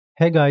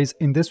Hey guys,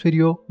 in this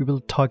video we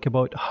will talk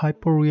about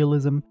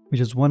hyperrealism,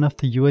 which is one of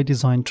the UI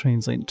design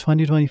trends in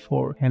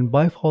 2024, and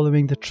by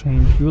following the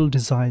trend we will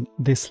design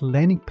this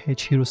landing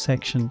page hero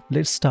section.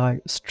 Let's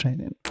dive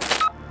straight in.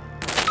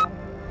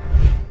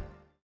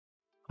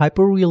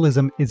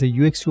 Hyperrealism is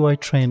a UX UI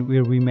trend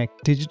where we make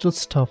digital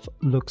stuff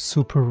look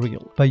super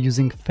real. By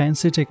using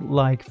fancy tech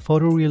like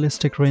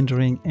photorealistic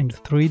rendering and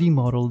 3D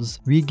models,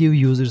 we give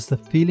users the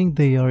feeling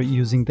they are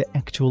using the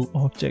actual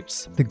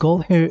objects. The goal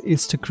here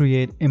is to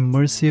create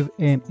immersive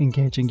and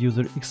engaging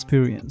user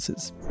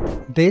experiences.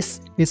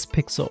 This is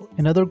Pixel,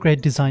 another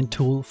great design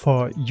tool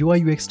for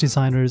UI UX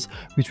designers,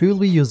 which we will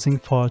be using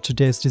for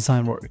today's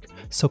design work.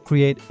 So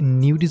create a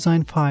new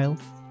design file.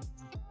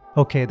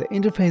 Okay, the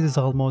interface is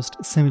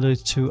almost similar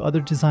to other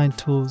design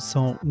tools,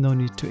 so no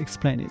need to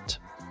explain it.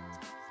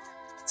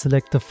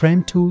 Select the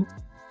frame tool.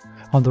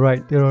 On the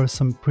right, there are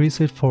some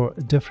presets for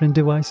different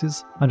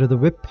devices. Under the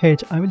web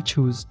page, I will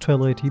choose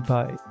 1280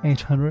 by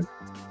 800.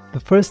 The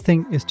first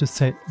thing is to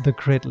set the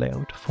grid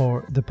layout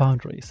for the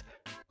boundaries.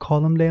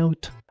 Column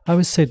layout, I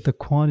will set the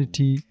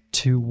quantity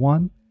to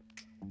 1.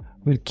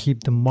 We'll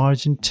keep the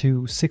margin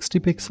to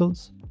 60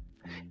 pixels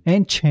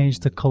and change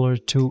the color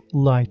to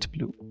light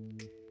blue.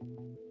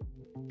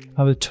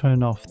 I will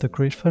turn off the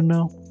grid for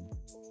now.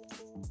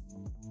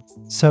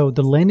 So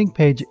the landing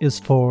page is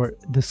for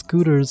the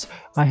scooters.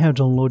 I have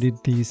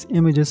downloaded these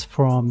images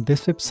from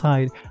this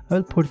website. I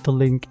will put the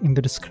link in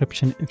the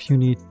description if you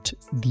need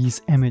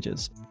these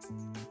images.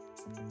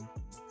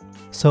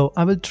 So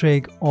I will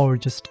drag or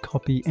just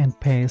copy and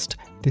paste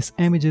these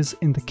images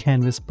in the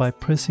canvas by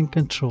pressing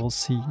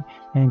Ctrl+C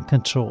and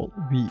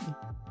Ctrl+V.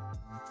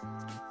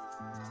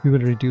 We will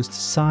reduce the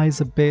size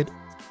a bit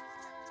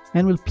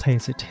and we'll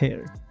place it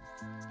here.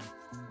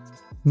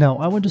 Now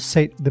I want to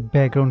set the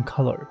background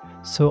color,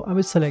 so I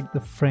will select the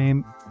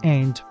frame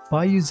and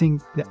by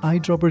using the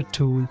eyedropper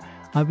tool,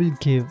 I will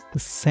give the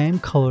same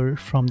color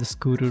from the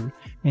scooter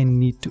and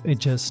need to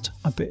adjust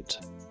a bit.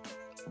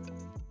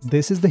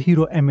 This is the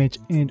hero image,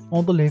 and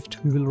on the left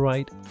we will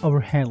write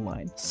our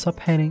headline,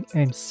 subheading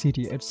and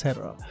city,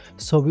 etc.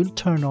 So we'll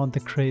turn on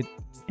the grid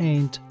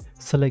and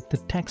select the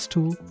text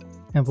tool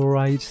and we'll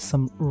write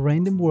some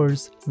random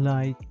words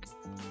like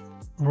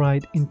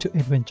ride into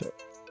adventure.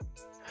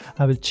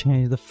 I will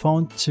change the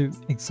font to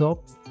Exop.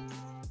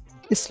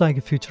 It's like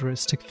a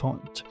futuristic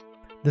font.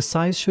 The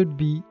size should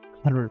be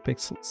 100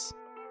 pixels.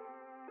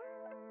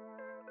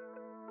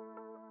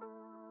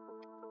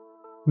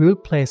 We will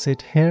place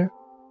it here.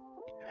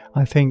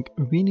 I think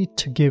we need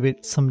to give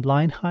it some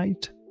line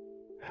height.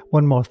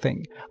 One more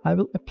thing, I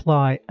will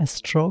apply a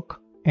stroke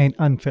and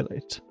unfill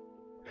it.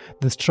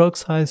 The stroke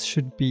size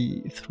should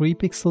be 3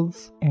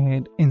 pixels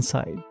and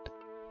inside.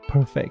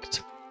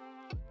 Perfect.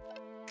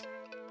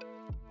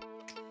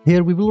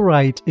 Here we will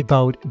write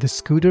about the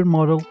scooter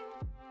model,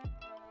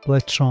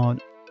 Plectron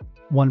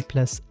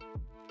OnePlus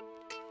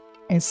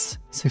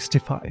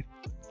S65.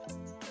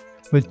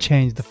 We'll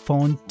change the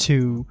font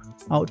to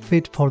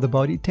outfit for the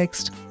body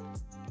text.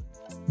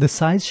 The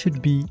size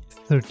should be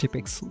 30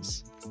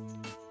 pixels.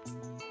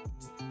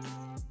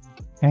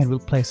 And we'll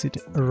place it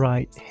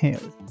right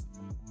here.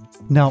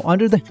 Now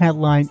under the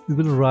headline, we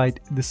will write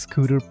the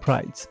scooter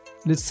price.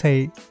 Let's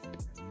say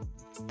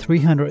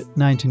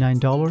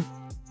 $399.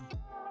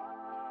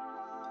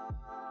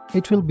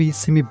 It will be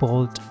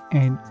semi-bold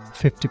and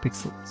 50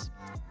 pixels.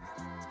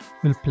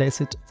 We'll place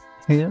it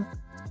here.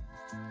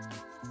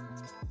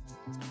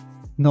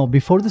 Now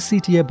before the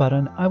CTA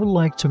button, I would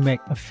like to make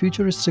a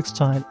futuristic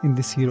style in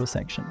this hero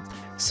section.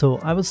 So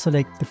I will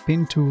select the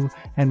pen tool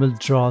and will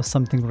draw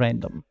something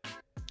random.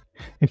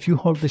 If you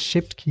hold the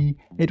shift key,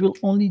 it will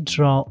only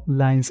draw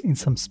lines in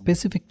some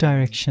specific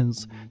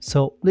directions.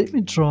 So let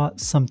me draw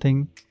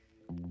something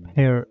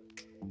here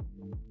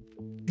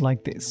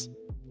like this.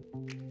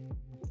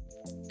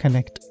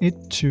 Connect it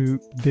to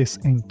this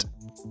end.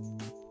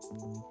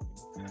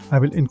 I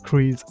will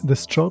increase the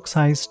stroke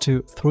size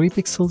to 3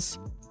 pixels.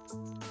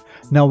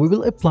 Now we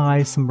will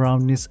apply some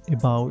roundness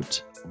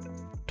about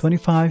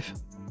 25.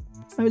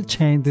 I will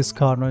change this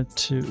corner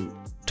to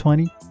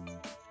 20.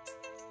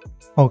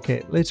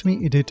 Okay, let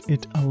me edit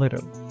it a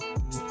little.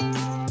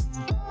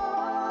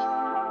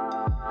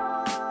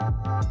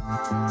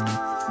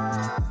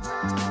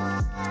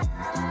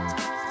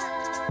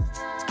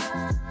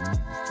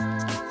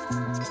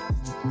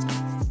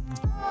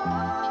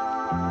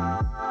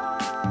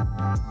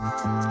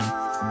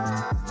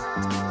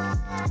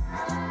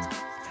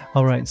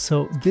 Alright,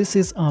 so this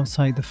is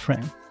outside the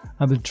frame.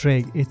 I will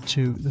drag it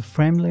to the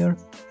frame layer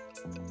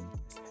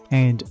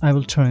and I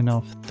will turn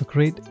off the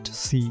grid to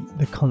see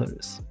the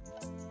colors.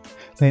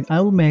 Then I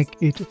will make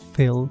it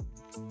fill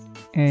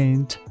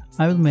and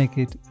I will make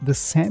it the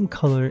same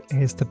color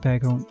as the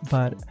background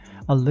but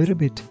a little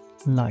bit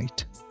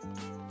light.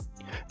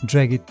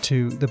 Drag it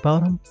to the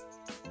bottom.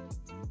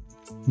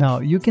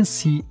 Now you can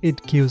see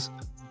it gives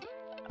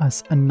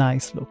us a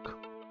nice look.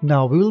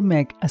 Now we will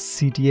make a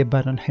CTA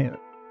button here.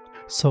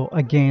 So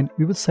again,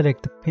 we will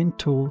select the pen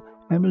tool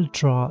and we'll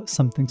draw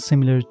something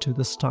similar to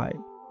the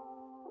style.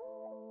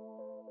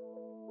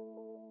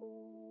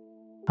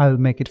 I'll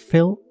make it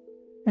fill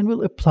and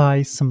will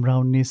apply some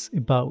roundness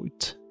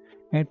about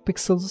 8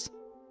 pixels.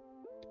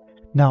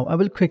 Now I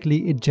will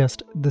quickly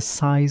adjust the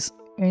size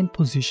and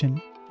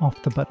position of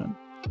the button.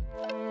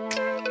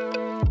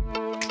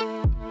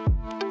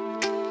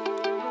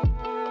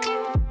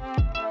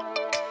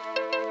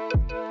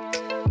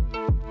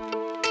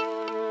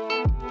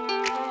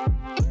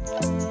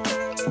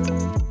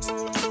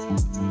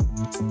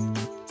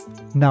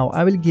 Now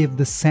I will give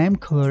the same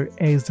color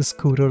as the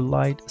scooter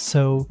light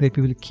so that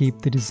we will keep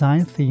the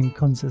design theme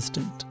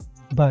consistent,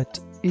 but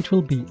it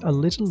will be a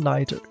little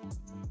lighter.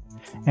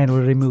 And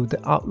we'll remove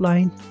the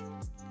outline.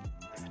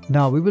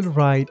 Now we will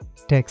write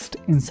text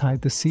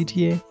inside the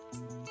CTA,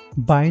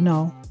 buy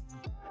now,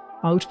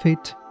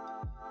 outfit,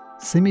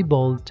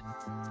 semi-bold,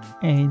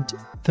 and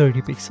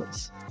 30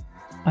 pixels.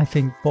 I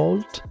think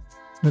bold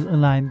will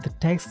align the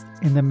text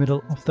in the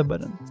middle of the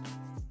button.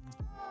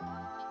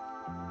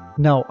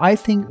 Now I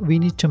think we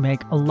need to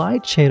make a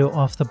light shadow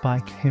of the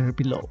bike here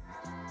below.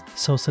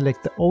 So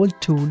select the oval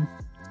tool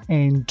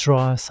and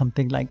draw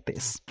something like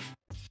this.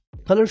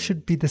 Color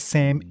should be the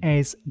same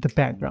as the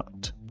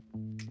background.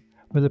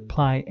 We'll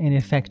apply an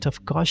effect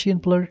of Gaussian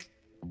blur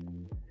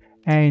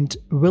and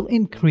we'll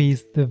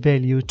increase the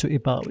value to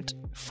about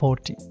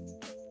 40.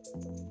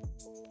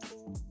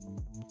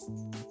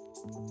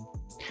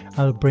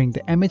 I'll bring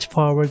the image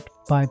forward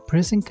by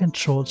pressing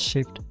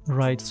Ctrl+Shift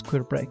right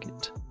square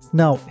bracket.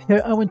 Now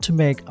here I want to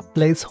make a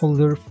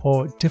placeholder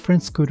for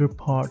different scooter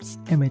parts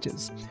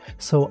images.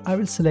 So I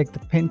will select the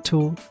pen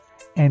tool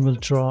and will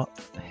draw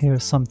here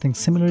something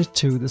similar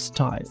to the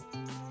style,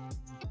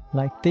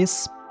 like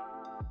this.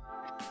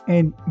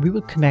 And we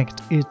will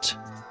connect it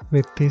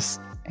with this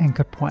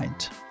anchor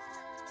point.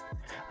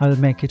 I will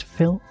make it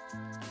fill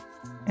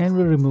and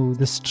will remove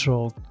the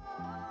stroke.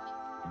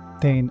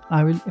 Then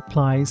I will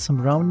apply some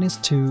roundness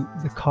to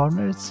the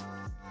corners.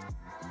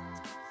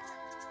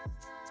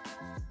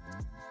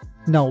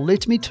 Now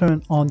let me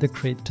turn on the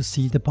grid to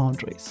see the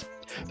boundaries,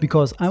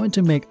 because I want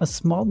to make a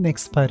small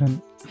next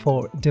pattern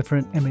for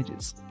different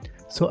images.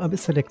 So I will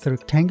select the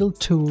rectangle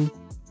tool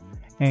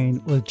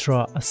and will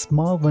draw a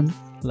small one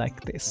like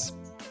this.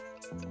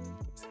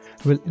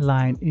 We'll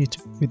align it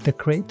with the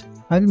grid.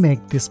 I will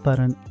make this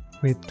pattern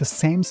with the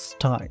same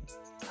style.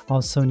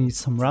 Also need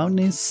some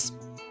roundness.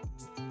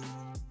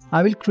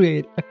 I will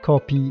create a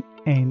copy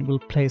and will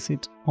place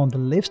it on the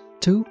left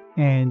too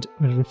and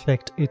will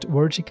reflect it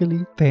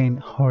vertically then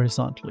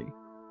horizontally.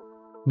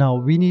 Now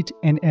we need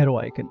an arrow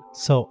icon,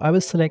 so I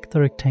will select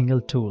the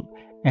rectangle tool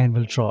and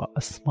will draw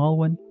a small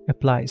one,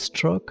 apply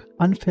stroke,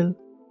 unfill,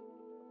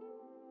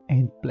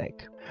 and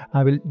black.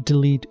 I will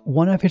delete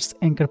one of its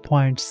anchor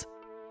points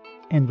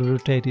and will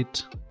rotate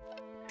it.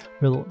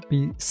 Will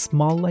be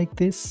small like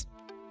this.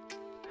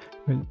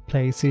 We'll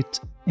place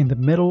it in the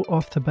middle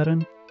of the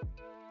button.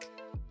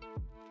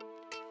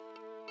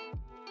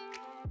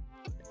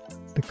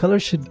 The color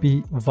should be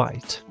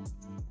white,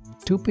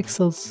 2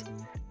 pixels,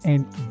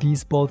 and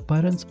these both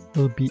buttons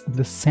will be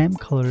the same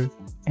color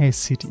as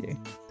CTA.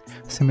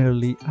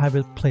 Similarly, I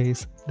will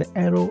place the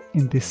arrow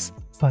in this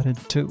button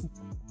too.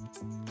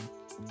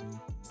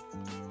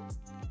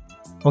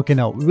 Okay,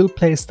 now we will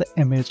place the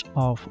image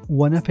of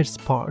one of its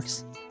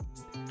parts.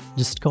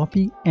 Just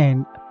copy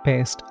and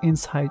paste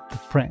inside the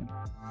frame.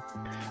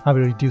 I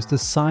will reduce the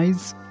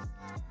size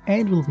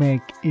and will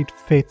make it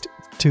fit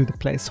to the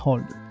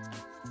placeholder.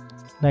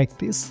 Like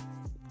this,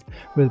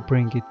 we'll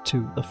bring it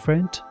to the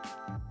front.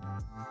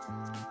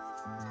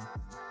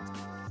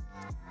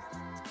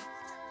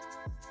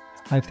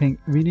 I think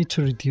we need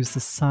to reduce the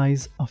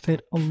size of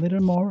it a little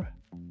more.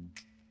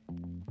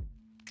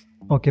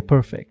 Okay,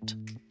 perfect.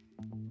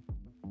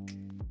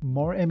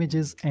 More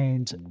images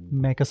and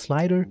make a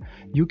slider.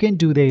 You can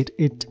do that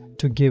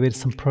to give it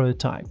some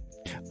prototype.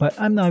 But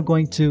I'm not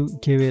going to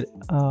give it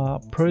a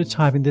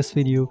prototype in this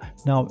video.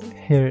 Now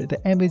here the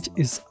image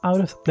is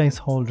out of the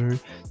placeholder,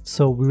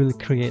 so we will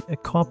create a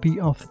copy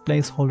of the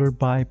placeholder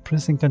by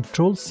pressing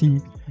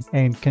Ctrl+C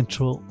and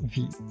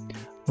Ctrl+V.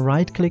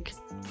 Right click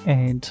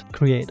and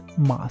create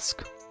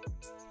mask.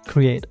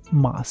 Create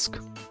mask.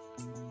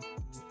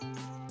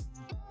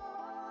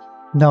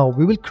 Now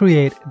we will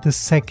create the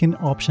second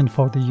option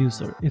for the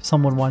user if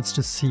someone wants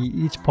to see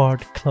each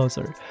part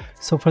closer.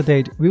 So for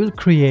that we will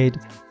create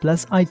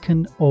plus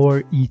icon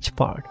over each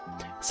part.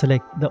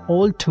 Select the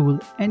oval tool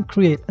and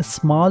create a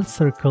small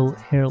circle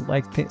here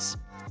like this.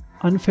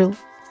 Unfill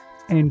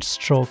and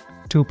stroke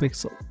 2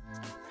 pixels.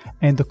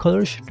 And the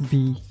color should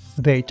be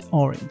that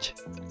orange.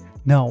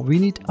 Now we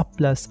need a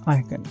plus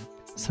icon.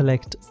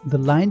 Select the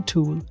line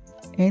tool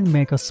and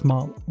make a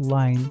small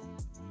line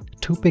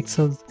 2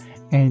 pixels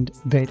and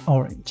that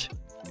orange.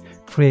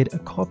 Create a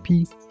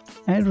copy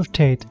and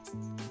rotate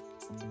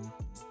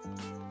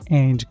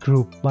and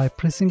group by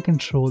pressing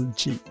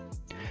Ctrl+G.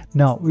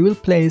 Now we will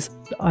place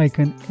the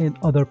icon in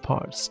other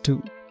parts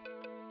too.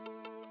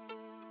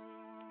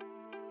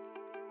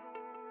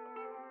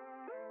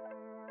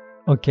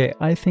 Okay,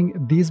 I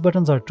think these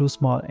buttons are too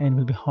small and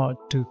will be hard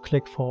to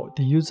click for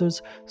the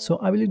users, so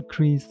I will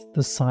increase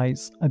the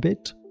size a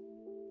bit.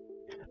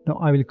 Now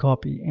I will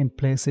copy and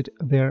place it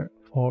there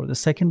for the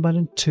second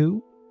button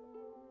too.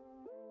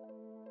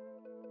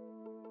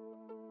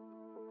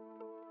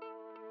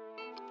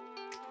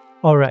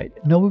 Alright,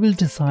 now we will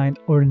design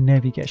our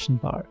navigation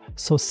bar.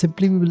 So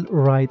simply we will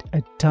write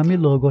a dummy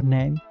logo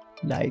name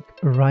like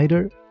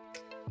Rider.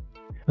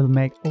 We'll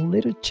make a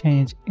little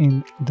change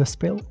in the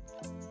spell.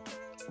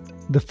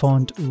 The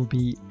font will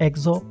be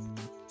EXO.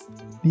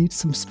 Need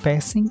some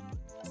spacing.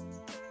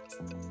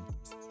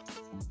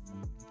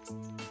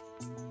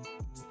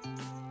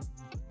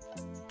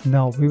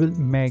 Now we will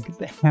make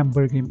the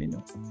hamburger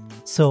menu.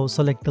 So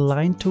select the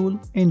line tool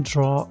and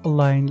draw a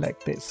line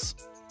like this.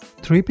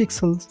 3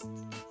 pixels.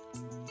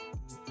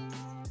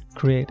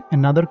 Create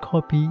another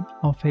copy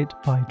of it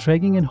by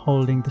dragging and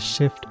holding the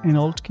Shift and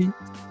Alt key.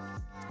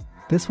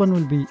 This one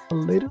will be a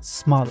little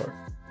smaller.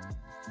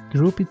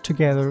 Group it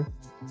together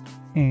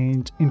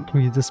and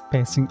increase the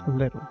spacing a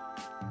little.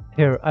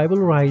 Here I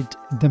will write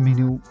the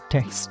menu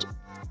text.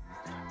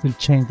 We'll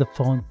change the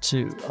font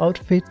to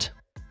Outfit,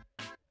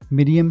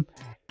 Medium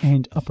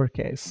and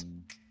Uppercase.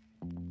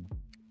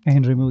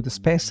 And remove the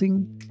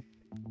spacing.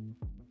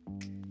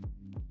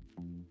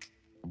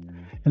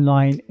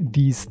 Align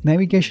these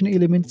navigation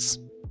elements.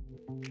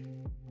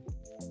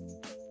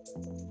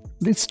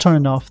 Let's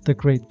turn off the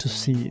grid to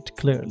see it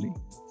clearly.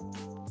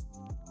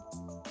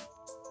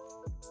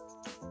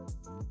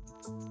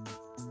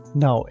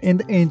 Now in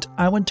the end,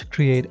 I want to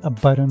create a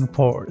button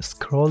for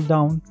scroll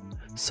down.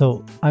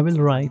 So I will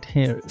write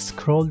here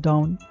scroll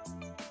down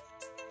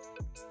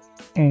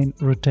and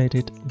rotate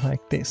it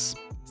like this.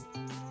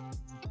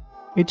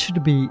 It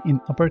should be in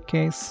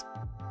uppercase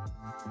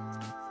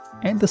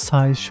and the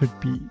size should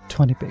be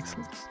 20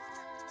 pixels.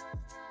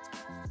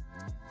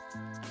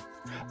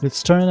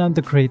 Let's turn on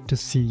the grid to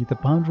see the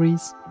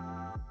boundaries.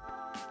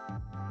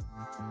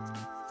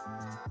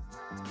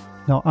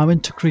 Now I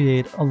want to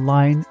create a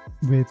line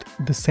with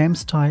the same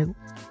style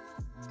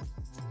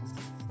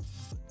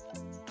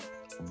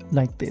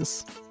like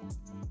this.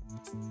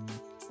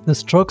 The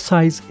stroke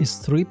size is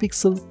 3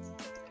 pixels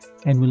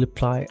and we'll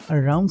apply a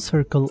round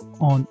circle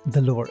on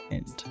the lower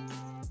end.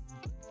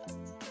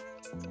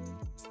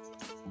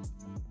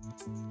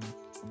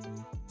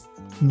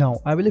 Now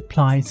I will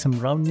apply some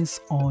roundness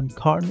on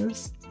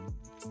corners.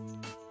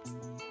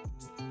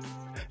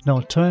 Now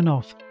turn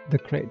off the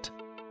grid.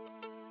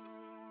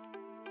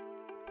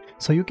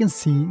 So you can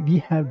see we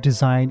have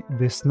designed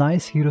this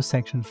nice hero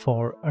section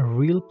for a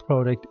real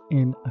product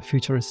in a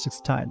futuristic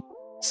style.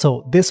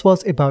 So this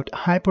was about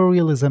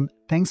hyperrealism.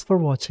 Thanks for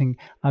watching.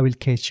 I will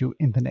catch you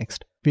in the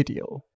next video.